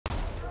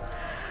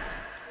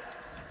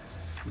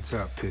What's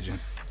up, pigeon?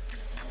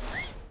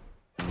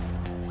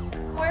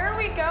 Where are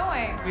we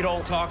going? We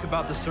don't talk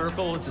about the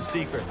circle, it's a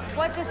secret.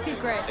 What's a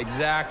secret?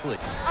 Exactly.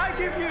 I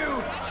give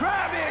you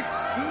Travis,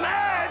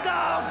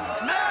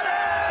 Madam,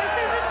 This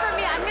isn't for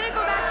me. I'm gonna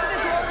go back to the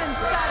dorm and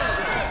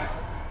study.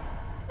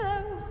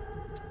 Hello.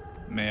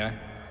 May I?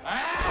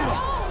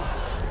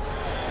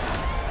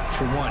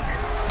 For one.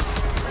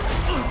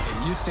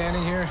 And you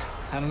standing here,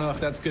 I don't know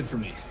if that's good for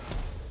me.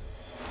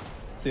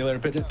 See you later,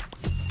 pigeon.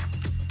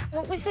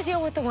 What was the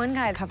deal with the one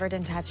guy covered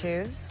in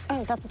tattoos?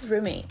 Oh, that's his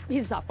roommate.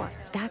 He's a sophomore.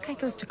 That guy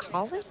goes to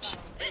college?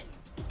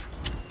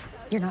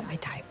 You're not my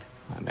type.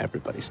 I'm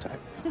everybody's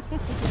type.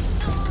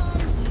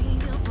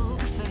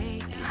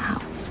 Wow.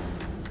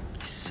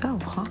 He's so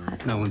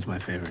hot. No one's my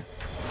favorite.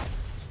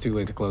 It's too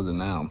late to close it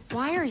now.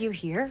 Why are you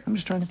here? I'm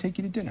just trying to take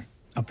you to dinner.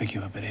 I'll pick you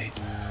up at 8.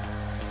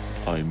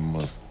 I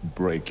must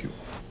break you.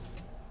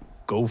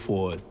 Go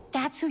for it.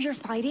 That's who you're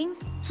fighting?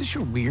 Is this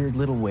your weird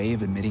little way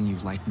of admitting you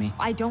like me?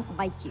 I don't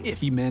like you. If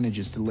he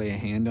manages to lay a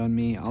hand on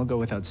me, I'll go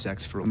without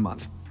sex for a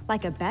month.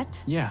 Like a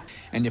bet? Yeah,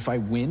 and if I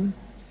win,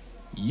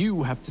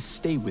 you have to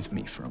stay with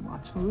me for a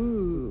month.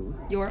 Ooh,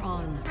 you're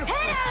on.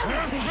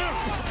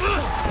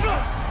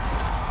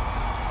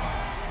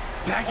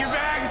 Pack your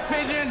bags,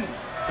 pigeon!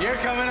 You're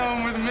coming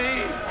home with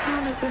me.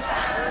 How did this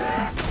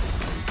happen?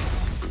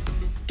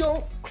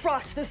 Don't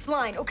cross this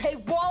line, okay?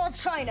 Wall of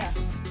China.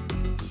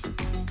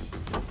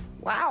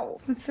 Wow.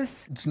 What's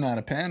this? It's not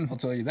a pen, I'll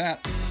tell you that.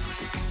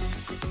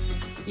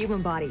 You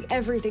embody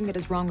everything that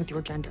is wrong with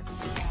your gender.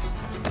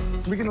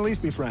 We can at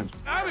least be friends.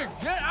 Abby,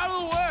 get out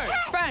of the way!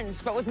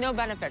 Friends, but with no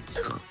benefits.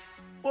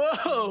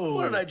 Whoa!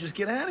 What did I just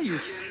get out of you?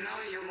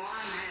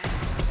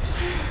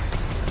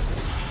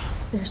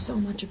 There's so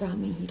much about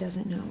me he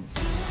doesn't know.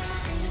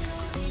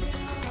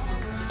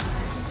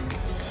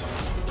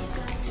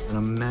 And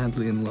I'm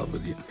madly in love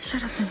with you.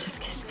 Shut up and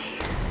just kiss me.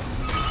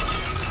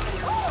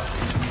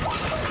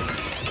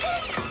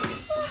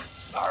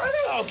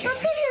 Okay.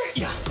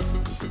 Yeah.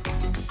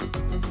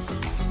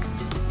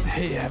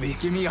 Hey, Abby,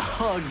 give me a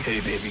hug. Hey,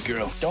 baby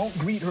girl. Don't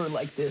greet her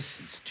like this.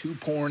 It's too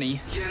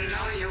porny. You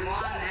know you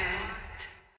want it.